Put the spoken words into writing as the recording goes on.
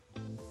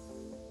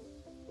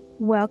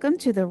Welcome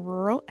to the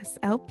Rural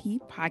SLP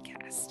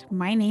podcast.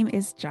 My name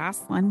is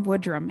Jocelyn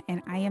Woodrum,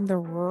 and I am the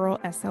Rural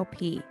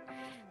SLP.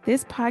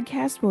 This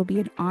podcast will be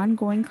an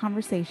ongoing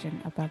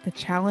conversation about the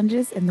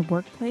challenges in the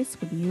workplace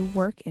when you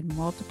work in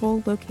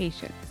multiple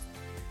locations.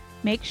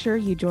 Make sure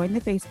you join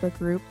the Facebook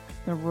group,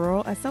 the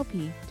Rural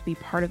SLP, to be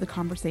part of the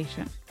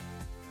conversation.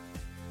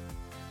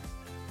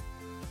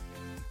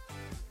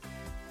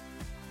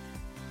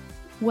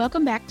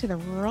 Welcome back to the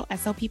Rural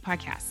SLP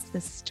podcast.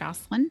 This is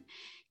Jocelyn.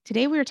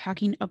 Today we are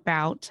talking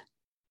about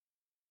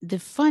the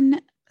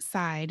fun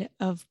side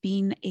of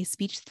being a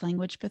speech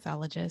language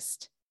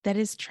pathologist that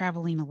is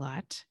traveling a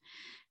lot,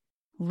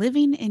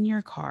 living in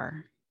your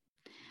car.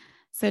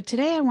 So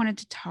today I wanted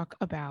to talk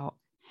about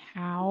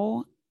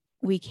how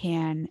we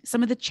can,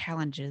 some of the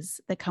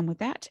challenges that come with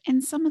that,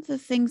 and some of the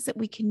things that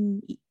we can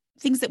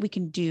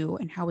do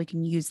and how we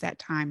can use that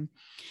time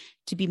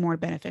to be more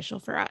beneficial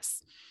for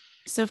us.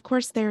 So of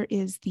course, there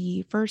is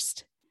the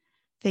first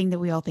thing that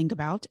we all think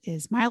about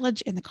is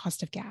mileage and the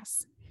cost of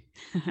gas.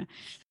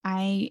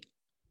 I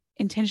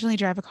intentionally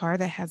drive a car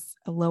that has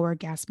a lower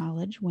gas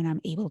mileage when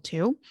I'm able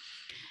to.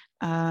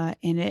 And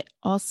it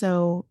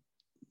also,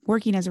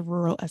 working as a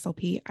rural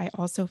SLP, I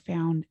also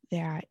found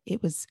that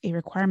it was a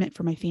requirement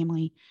for my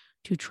family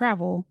to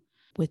travel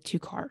with 2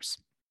 cars.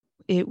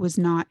 It was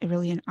not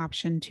really an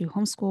option to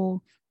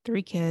homeschool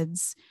 3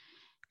 kids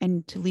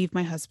and to leave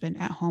my husband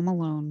at home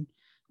alone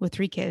with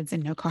 3 kids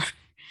and no car.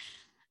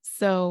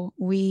 So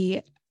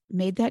we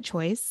made that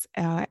choice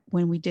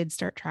when we did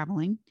start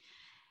traveling.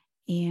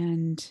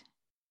 And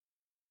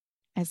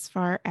as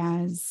far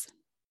as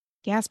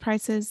gas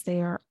prices,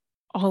 they are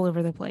all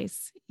over the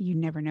place. You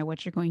never know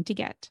what you're going to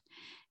get.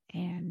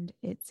 And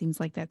it seems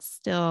like that's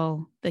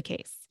still the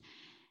case.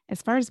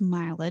 As far as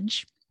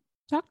mileage,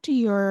 talk to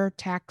your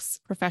tax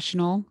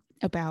professional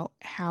about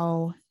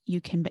how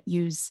you can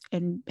use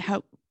and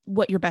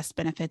what your best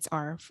benefits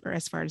are for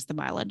as far as the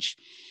mileage.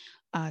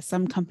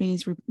 Some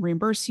companies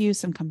reimburse you,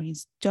 some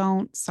companies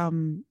don't,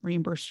 some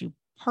reimburse you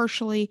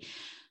partially.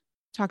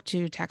 Talk to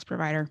your tax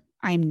provider.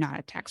 I am not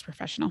a tax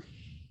professional.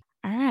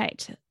 All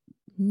right,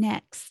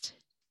 next,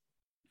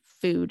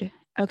 food.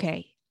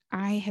 Okay,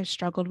 I have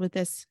struggled with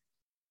this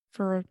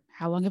for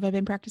how long have I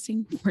been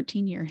practicing?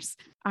 14 years.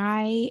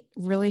 I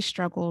really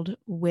struggled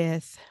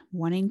with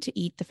wanting to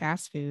eat the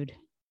fast food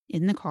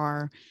in the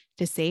car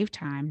to save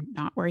time,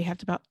 not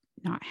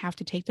have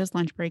to take those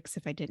lunch breaks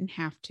if I didn't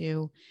have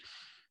to,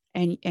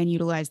 and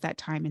utilize that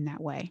time in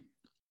that way.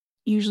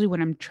 Usually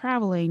when I'm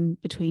traveling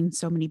between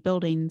so many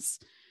buildings,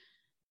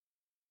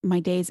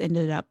 my days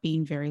ended up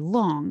being very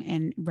long.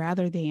 And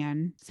rather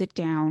than sit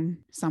down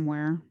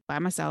somewhere by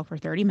myself for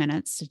 30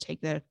 minutes to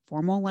take the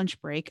formal lunch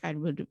break, I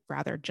would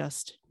rather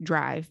just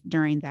drive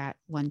during that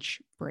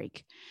lunch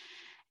break.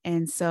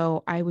 And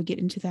so I would get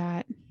into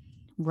that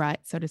rut,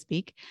 so to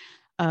speak,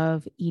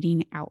 of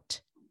eating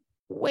out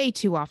way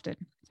too often.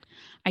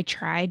 I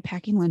tried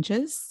packing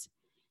lunches.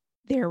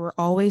 There were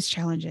always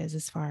challenges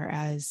as far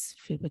as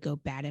food would go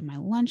bad in my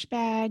lunch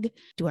bag.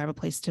 Do I have a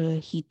place to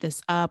heat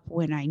this up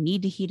when I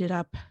need to heat it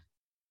up?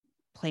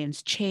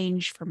 Plans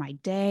change for my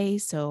day.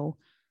 So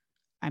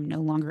I'm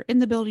no longer in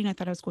the building I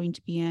thought I was going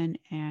to be in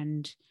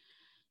and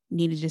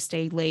needed to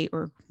stay late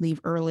or leave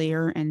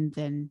earlier. And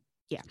then,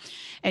 yeah.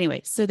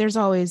 Anyway, so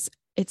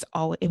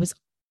it was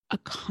a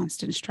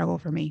constant struggle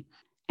for me.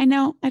 I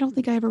don't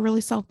think I ever really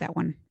solved that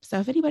one. So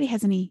if anybody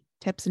has any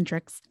tips and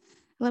tricks,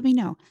 let me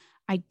know.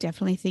 I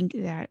definitely think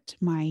that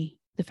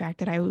the fact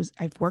that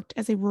I've worked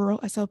as a rural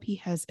SLP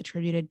has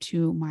attributed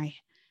to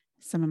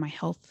some of my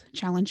health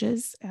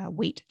challenges,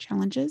 weight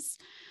challenges.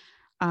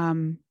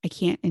 I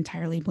can't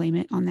entirely blame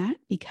it on that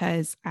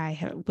because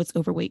I was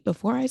overweight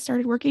before I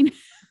started working.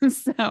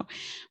 But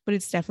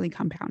it's definitely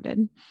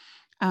compounded.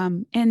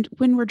 And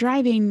when we're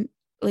driving,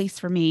 at least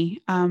for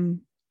me, I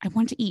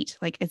want to eat.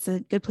 Like it's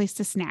a good place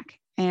to snack,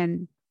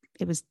 and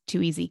it was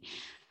too easy.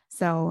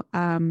 So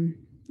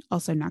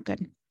also not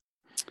good.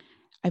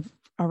 I've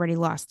already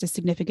lost a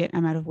significant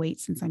amount of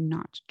weight since I'm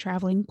not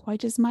traveling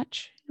quite as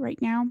much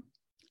right now.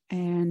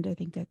 And I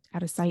think that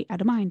out of sight, out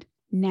of mind.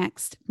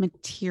 Next,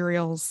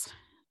 materials.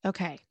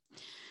 Okay.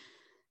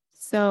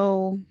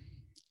 So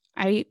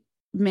I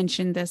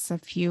mentioned this a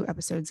few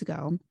episodes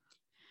ago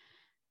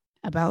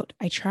about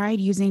I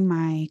tried using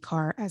my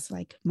car as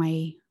like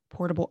my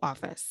portable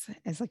office,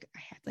 as like I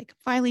had like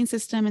a filing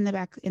system in the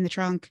back, in the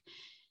trunk.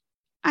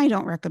 I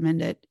don't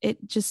recommend it.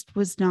 It just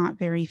was not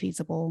very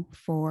feasible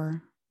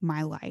for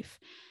my life.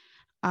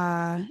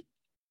 But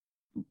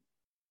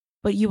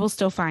you will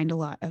still find a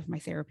lot of my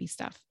therapy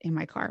stuff in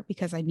my car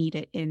because I need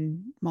it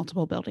in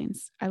multiple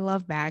buildings. I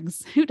love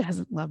bags. Who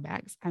doesn't love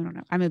bags? I don't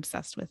know. I'm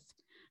obsessed with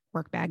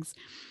work bags.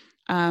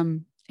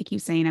 I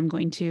keep saying I'm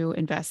going to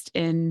invest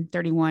in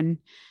 31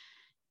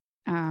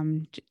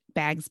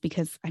 bags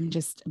because I'm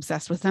just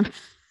obsessed with them.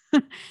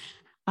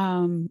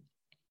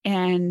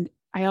 And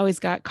I always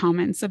got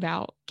comments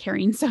about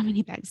carrying so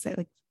many bags.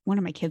 Like one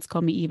of my kids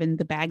called me even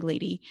the bag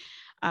lady.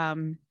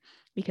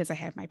 Because I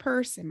have my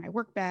purse and my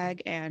work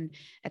bag. And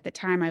at the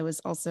time I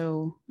was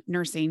also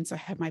nursing. So I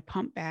had my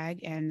pump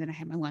bag and then I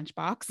had my lunch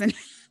box. And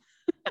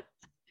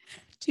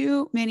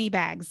Too many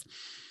bags.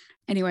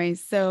 Anyway,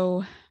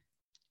 so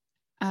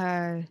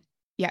yeah,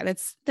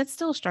 that's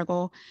still a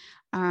struggle.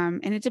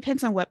 And it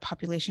depends on what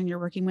population you're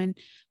working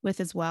with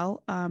as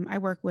well. When I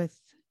work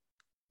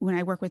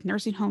with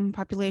nursing home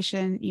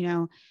population,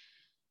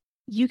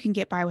 you can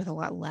get by with a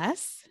lot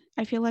less,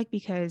 I feel like,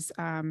 because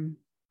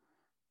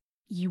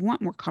you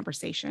want more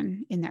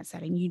conversation in that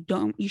setting.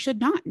 You should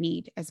not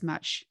need as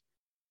much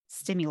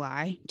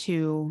stimuli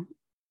to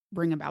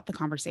bring about the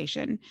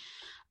conversation.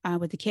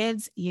 With the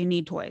kids, you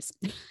need toys.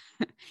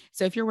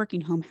 So if you're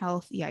working home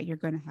health, yeah, you're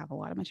going to have a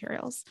lot of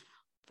materials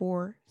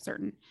for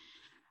certain.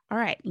 All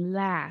right.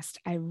 Last,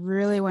 I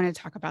really want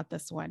to talk about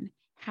this one,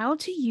 how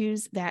to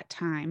use that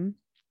time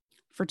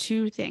for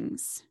two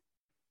things: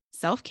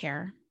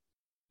 self-care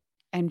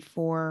and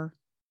for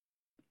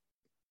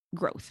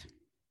growth.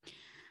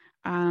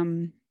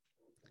 So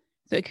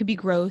it could be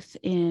growth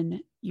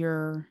in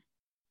your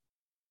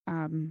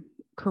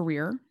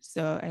career.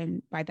 So,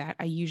 and by that,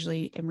 I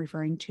usually am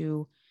referring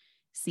to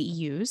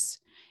CEUs.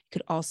 It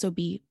could also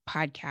be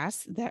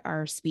podcasts that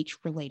are speech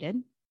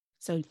related.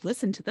 So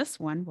listen to this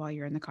one while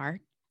you're in the car.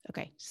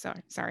 Okay,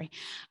 sorry.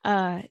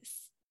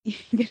 You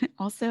can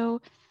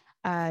also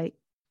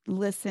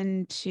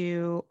listen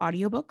to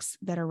audiobooks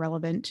that are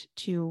relevant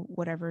to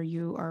whatever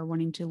you are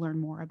wanting to learn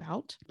more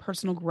about.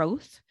 Personal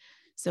growth.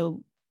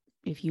 So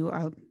if you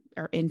are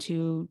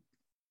into,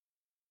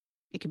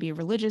 it could be a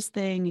religious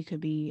thing, it could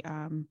be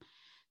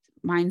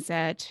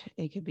mindset,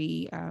 it could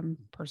be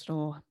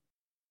personal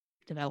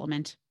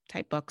development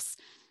type books,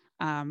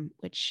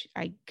 which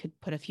I could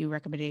put a few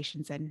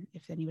recommendations in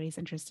if anybody's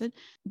interested.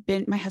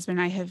 My husband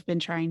and I have been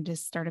trying to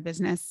start a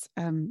business,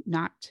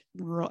 not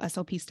rural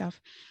SLP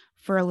stuff,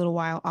 for a little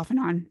while, off and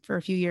on for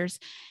a few years.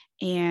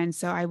 And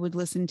so I would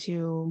listen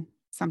to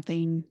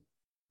something.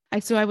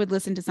 I would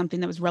listen to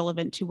something that was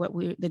relevant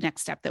to the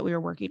next step that we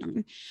were working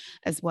on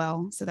as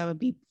well. So that would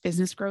be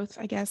business growth,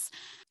 I guess.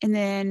 And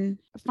then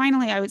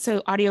finally,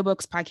 so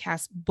audiobooks,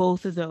 podcasts,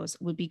 both of those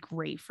would be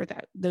great for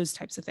those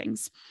types of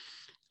things.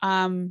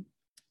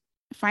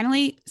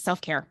 Finally,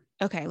 self-care.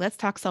 Okay, let's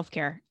talk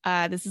self-care.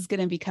 This is going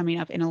to be coming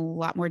up in a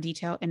lot more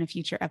detail in a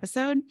future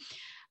episode.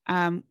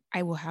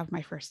 I will have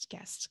my first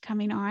guest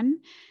coming on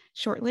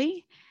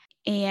shortly,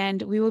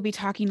 and we will be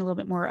talking a little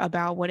bit more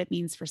about what it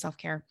means for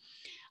self-care.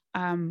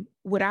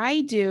 What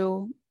I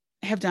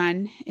have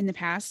done in the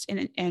past,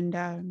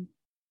 and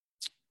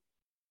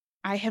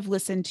I have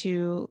listened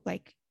to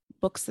like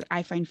books that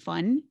I find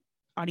fun,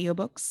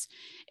 audiobooks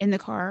in the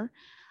car.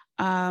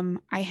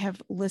 I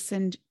have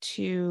listened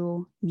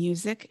to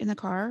music in the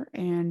car,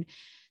 and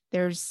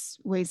there's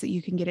ways that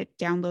you can get it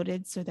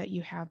downloaded so that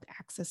you have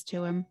access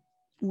to them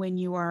when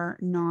you are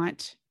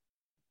not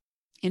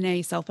in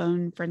a cell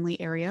phone friendly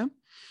area.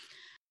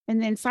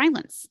 And then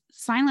silence.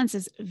 Silence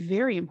is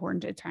very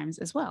important at times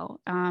as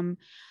well.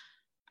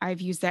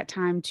 I've used that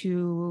time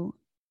to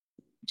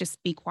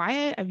just be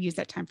quiet. I've used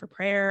that time for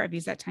prayer. I've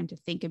used that time to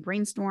think and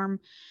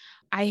brainstorm.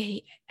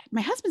 My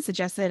husband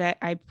suggested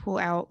I pull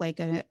out like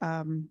a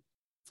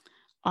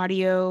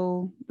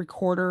audio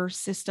recorder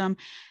system.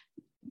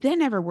 That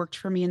never worked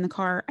for me in the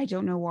car. I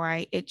don't know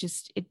why. It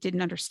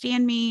didn't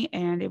understand me,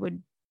 and it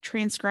would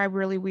transcribe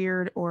really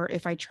weird. Or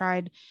if I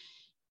tried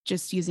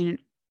just using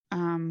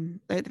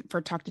it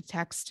for talk to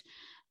text,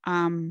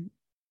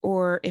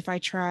 or if I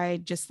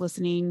tried just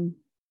listening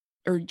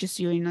or just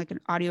doing like an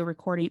audio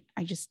recording,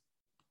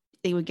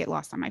 they would get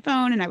lost on my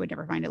phone and I would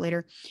never find it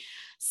later.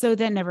 So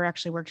that never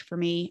actually worked for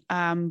me.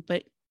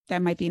 But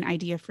that might be an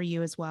idea for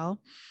you as well.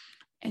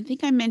 I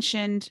think I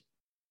mentioned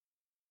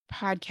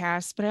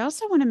podcasts, but I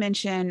also want to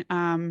mention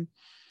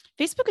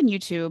Facebook and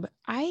YouTube.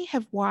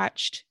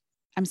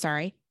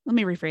 Let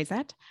me rephrase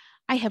that.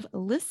 I have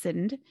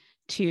listened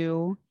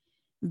to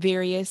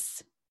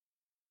various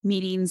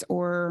meetings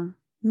or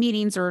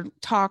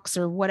talks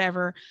or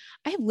whatever.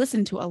 I have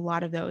listened to a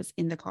lot of those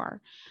in the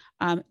car.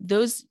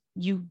 Those,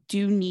 you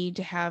do need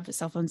to have a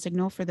cell phone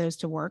signal for those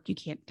to work. You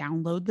can't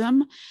download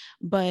them,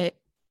 but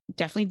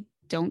definitely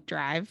don't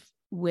drive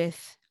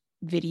with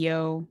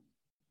video.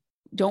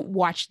 Don't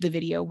watch the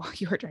video while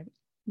you're driving.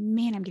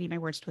 Man, I'm getting my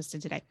words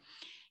twisted today.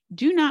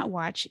 Do not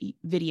watch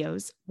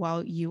videos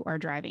while you are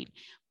driving,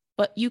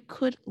 but you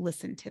could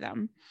listen to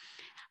them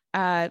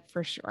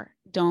for sure.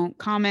 Don't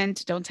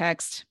comment, don't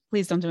text.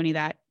 Please don't do any of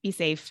that. Be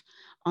safe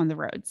on the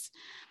roads.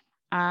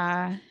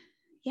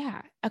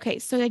 Yeah. Okay.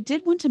 So I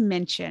did want to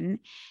mention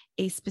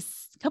a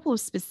couple of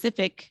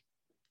specific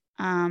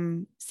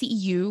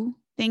CEU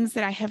things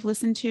that I have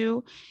listened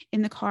to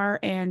in the car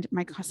and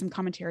some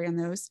commentary on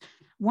those.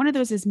 One of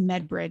those is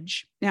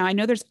MedBridge. Now, I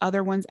know there's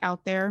other ones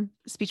out there.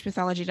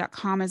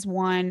 Speechpathology.com is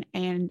one,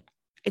 and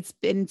it's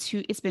been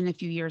a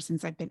few years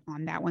since I've been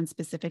on that one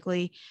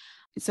specifically.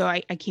 So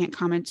I can't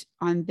comment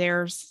on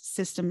their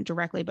system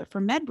directly, but for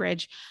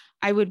MedBridge,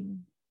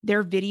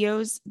 their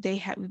videos,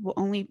 will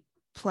only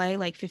play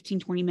like 15,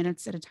 20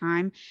 minutes at a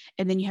time.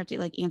 And then you have to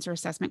like answer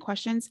assessment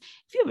questions.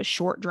 If you have a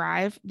short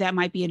drive, that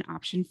might be an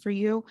option for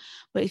you.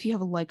 But if you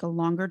have a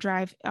longer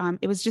drive,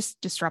 it was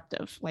just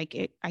disruptive.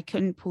 I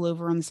couldn't pull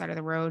over on the side of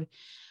the road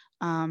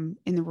in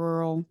the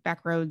rural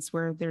back roads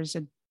where there's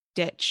a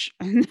ditch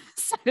on the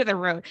side of the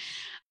road.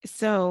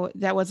 So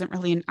that wasn't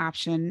really an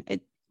option.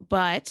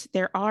 But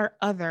there are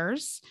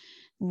others,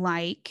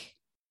 like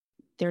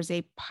there's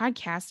a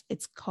podcast.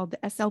 It's called the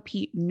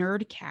SLP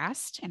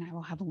Nerdcast, and I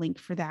will have a link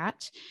for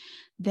that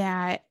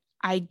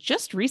I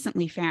just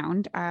recently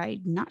found.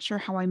 I'm not sure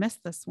how I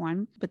missed this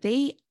one, but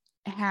they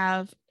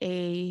have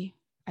I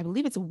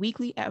believe it's a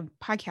weekly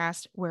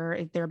podcast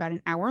where they're about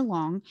an hour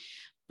long,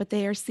 but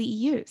they are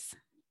CEUs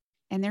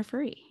and they're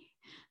free.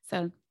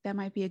 So that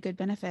might be a good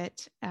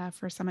benefit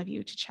for some of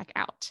you to check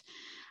out.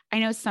 I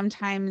know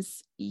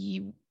sometimes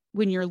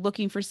when you're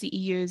looking for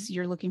CEUs,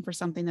 you're looking for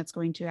something that's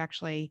going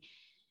to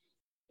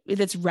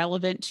that's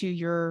relevant to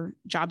your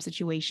job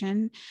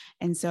situation.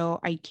 And so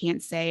I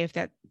can't say if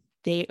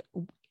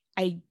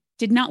I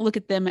did not look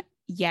at them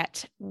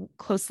yet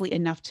closely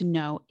enough to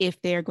know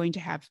if they're going to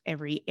have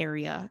every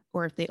area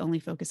or if they only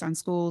focus on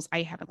schools.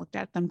 I haven't looked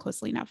at them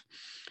closely enough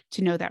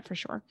to know that for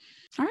sure.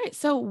 All right.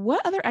 So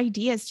what other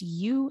ideas do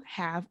you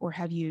have or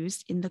have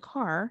used in the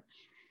car,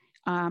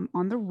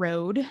 on the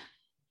road?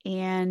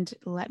 And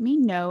let me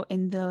know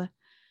in the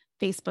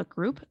Facebook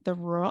group, the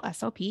Rural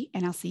SLP,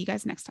 and I'll see you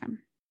guys next time.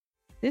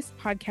 This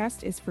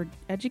podcast is for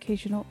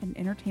educational and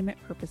entertainment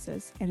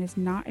purposes and is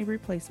not a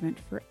replacement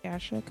for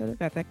ASHA Code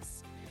of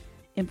Ethics,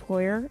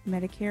 employer,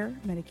 Medicare,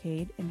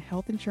 Medicaid, and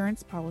health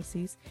insurance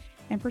policies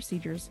and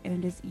procedures,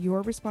 and it is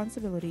your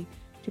responsibility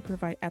to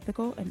provide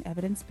ethical and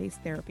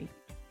evidence-based therapy.